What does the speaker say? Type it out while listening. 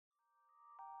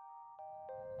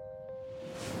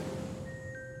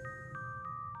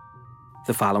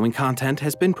The following content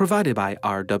has been provided by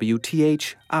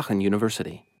RWTH Aachen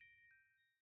University.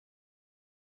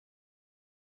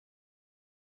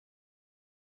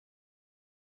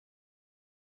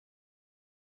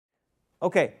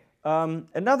 Okay,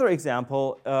 another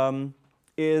example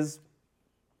is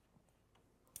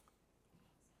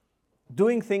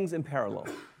doing things in parallel.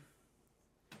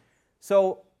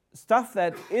 So stuff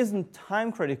that isn't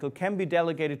time critical can be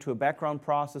delegated to a background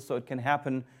process, so it can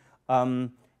happen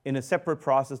in a separate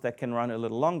process that can run a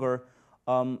little longer.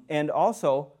 And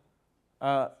also,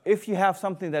 if you have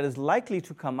something that is likely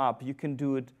to come up, you can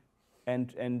do it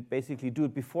and basically do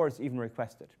it before it's even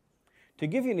requested. To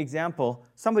give you an example,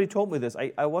 somebody told me this.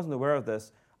 I wasn't aware of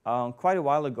this. Quite a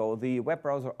while ago, the web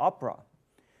browser Opera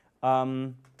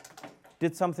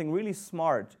did something really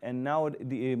smart, and now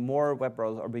more web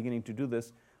browsers are beginning to do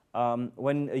this.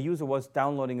 When a user was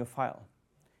downloading a file,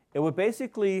 it would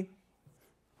basically,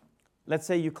 let's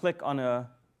say you click on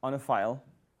a file.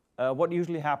 What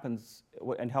usually happens,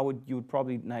 and how you would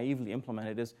probably naively implement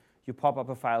it, is you pop up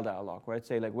a file dialog, right?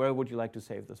 Say, like, where would you like to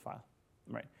save this file,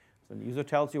 right? So the user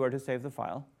tells you where to save the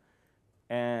file,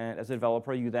 and as a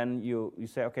developer, you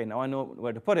say, okay, now I know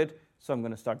where to put it, so I'm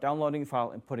going to start downloading the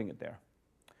file and putting it there.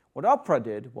 What Opera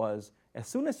did was, as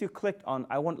soon as you clicked on,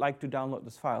 I would like to download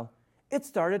this file, it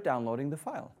started downloading the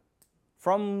file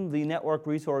from the network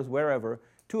resource, wherever,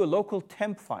 to a local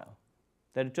temp file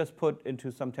that it just put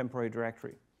into some temporary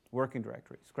directory, working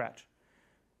directory, Scratch.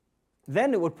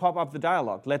 Then it would pop up the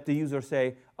dialog, let the user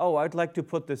say, oh, I'd like to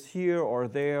put this here or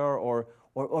there, or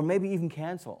maybe even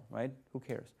cancel, right? Who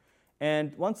cares?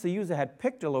 And once the user had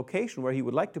picked a location where he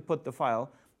would like to put the file,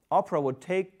 Opera would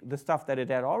take the stuff that it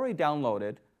had already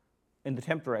downloaded in the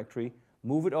temp directory,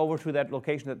 move it over to that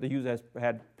location that the user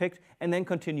had picked, and then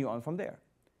continue on from there.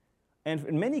 And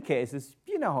in many cases,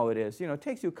 you know how it is. It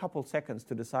takes you a couple seconds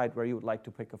to decide where you would like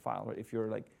to pick a file, or if you're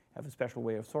have a special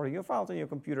way of sorting your files on your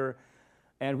computer.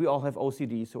 And we all have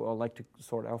OCD, so we all like to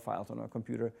sort our files on our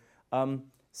computer.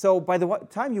 So by the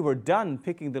time you were done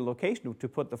picking the location to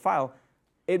put the file,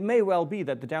 it may well be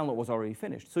that the download was already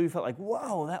finished. So you felt like,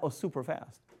 whoa, that was super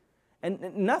fast.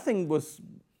 And nothing was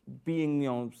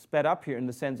being sped up here in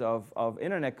the sense of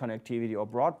internet connectivity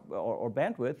or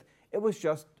bandwidth. It was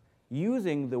just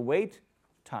using the wait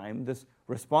time, this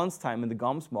response time in the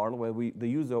GOMS model, where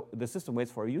the system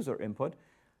waits for a user input,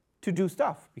 to do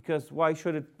stuff. Because why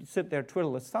should it sit there,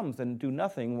 twiddle its thumbs, and do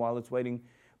nothing while it's waiting?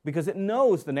 Because it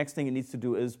knows the next thing it needs to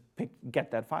do is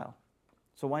get that file.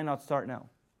 So why not start now,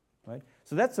 right?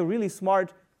 So that's a really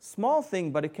smart, small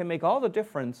thing, but it can make all the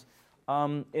difference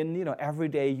in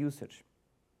everyday usage.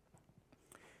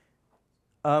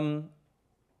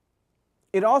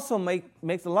 It also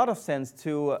makes a lot of sense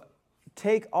to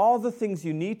take all the things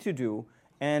you need to do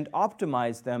and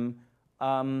optimize them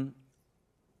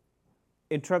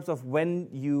in terms of when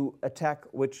you attack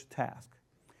which task.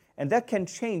 And that can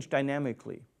change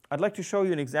dynamically. I'd like to show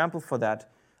you an example for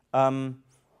that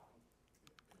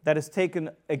that is taken,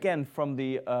 again, from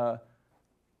the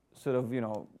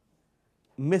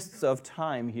mists of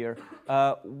time here.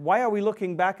 Why are we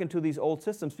looking back into these old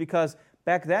systems? Because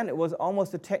back then, it was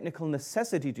almost a technical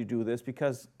necessity to do this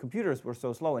because computers were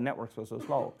so slow and networks were so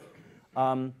slow.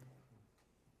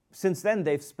 Since then,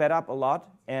 they've sped up a lot,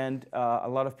 and a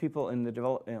lot of people in the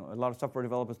a lot of software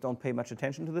developers don't pay much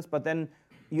attention to this. But then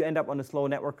you end up on a slow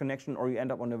network connection, or you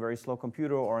end up on a very slow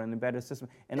computer or an embedded system,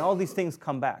 and all these things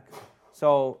come back.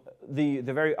 So the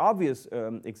very obvious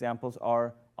examples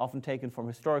are often taken from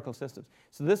historical systems.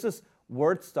 So this is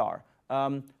WordStar.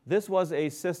 This was a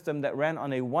system that ran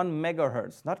on a 1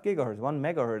 megahertz, not gigahertz, 1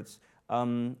 megahertz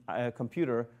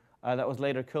computer that was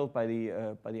later killed by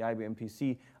the IBM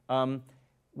PC.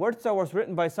 WordStar was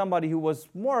written by somebody who was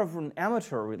more of an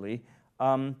amateur, really,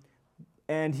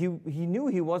 and he knew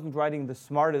he wasn't writing the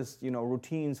smartest,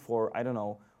 routines for, I don't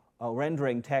know,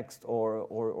 rendering text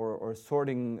or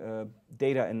sorting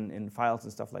data in files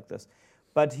and stuff like this.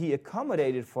 But he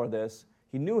accommodated for this.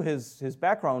 He knew his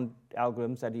background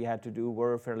algorithms that he had to do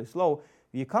were fairly slow.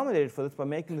 He accommodated for this by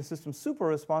making the system super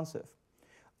responsive.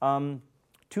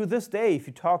 To this day, if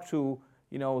you talk to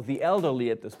the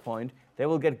elderly at this point, they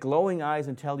will get glowing eyes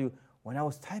and tell you, when I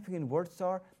was typing in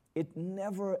WordStar, it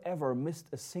never, ever missed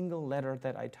a single letter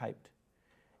that I typed.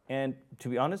 And to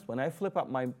be honest, when I flip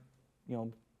up my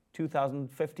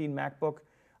 2015 MacBook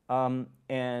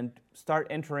and start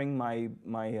entering my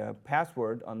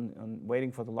password on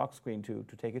waiting for the lock screen to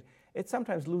take it, it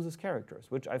sometimes loses characters,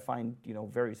 which I find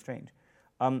very strange.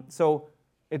 So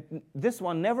this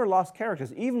one never lost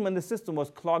characters. Even when the system was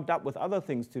clogged up with other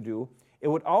things to do, it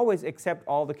would always accept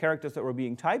all the characters that were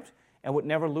being typed and would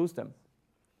never lose them.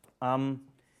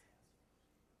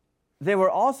 they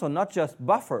were also not just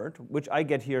buffered, which I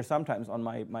get here sometimes on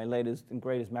my latest and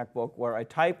greatest MacBook, where I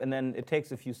type and then it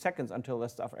takes a few seconds until the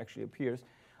stuff actually appears.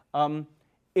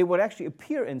 It would actually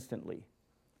appear instantly,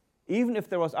 even if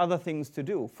there was other things to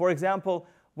do. For example,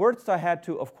 WordStar had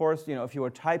to, of course, if you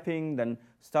were typing, then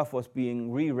stuff was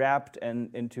being rewrapped and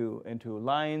into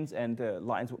lines, and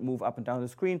lines would move up and down the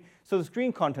screen. So the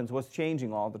screen contents was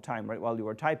changing all the time, right, while you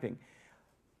were typing.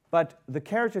 But the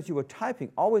characters you were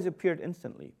typing always appeared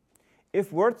instantly.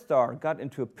 If WordStar got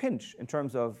into a pinch in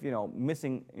terms of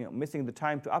missing the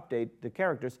time to update the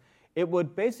characters, it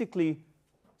would basically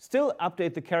still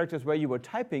update the characters where you were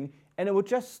typing, and it would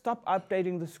just stop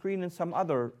updating the screen in some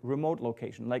other remote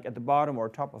location, like at the bottom or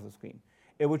top of the screen.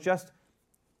 It would just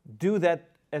do that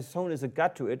as soon as it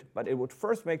got to it, but it would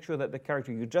first make sure that the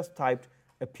character you just typed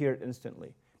appeared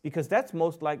instantly, because that's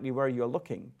most likely where you're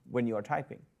looking when you are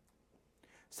typing.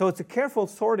 So it's a careful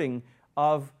sorting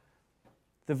of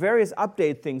the various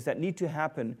update things that need to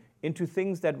happen into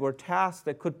things that were tasks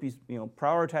that could be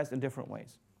prioritized in different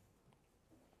ways.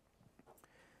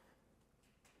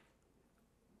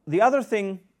 The other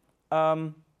thing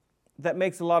that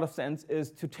makes a lot of sense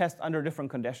is to test under different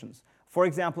conditions. For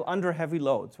example, under heavy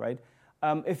loads, right?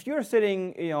 If you're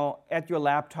sitting at your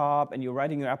laptop and you're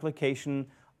writing your application,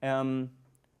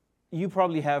 you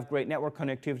probably have great network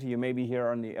connectivity. You may be here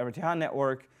on the RTH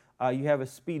network. You have a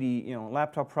speedy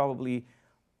laptop, probably.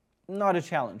 Not a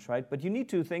challenge, right? But you need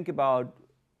to think about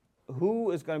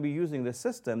who is going to be using the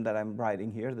system that I'm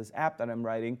writing here, this app that I'm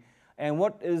writing, and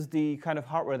what is the kind of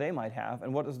hardware they might have,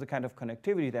 and what is the kind of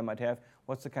connectivity they might have,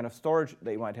 what's the kind of storage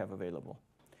they might have available.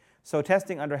 So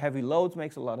testing under heavy loads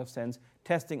makes a lot of sense.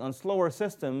 Testing on slower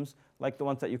systems, like the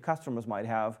ones that your customers might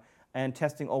have, and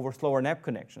testing over slower NAP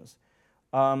connections.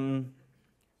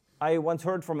 I once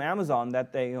heard from Amazon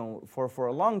that they, for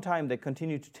a long time, they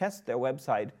continued to test their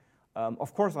website,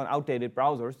 of course on outdated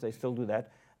browsers, they still do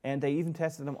that, and they even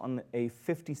tested them on a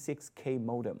 56K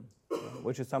modem,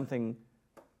 which is something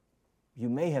you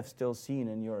may have still seen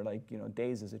in your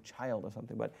days as a child or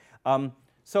something. But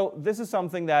so this is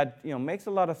something that makes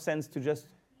a lot of sense to just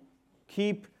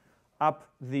keep up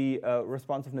the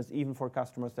responsiveness even for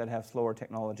customers that have slower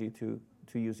technology to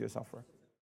use your software.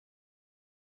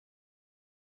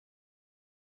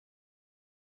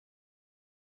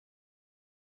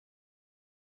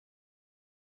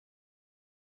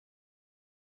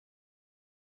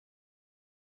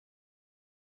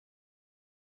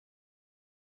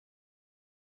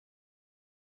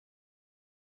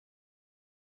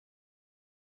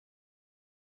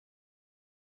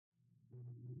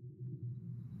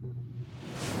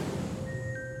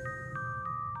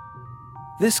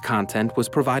 This content was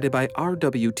provided by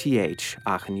RWTH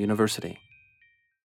Aachen University.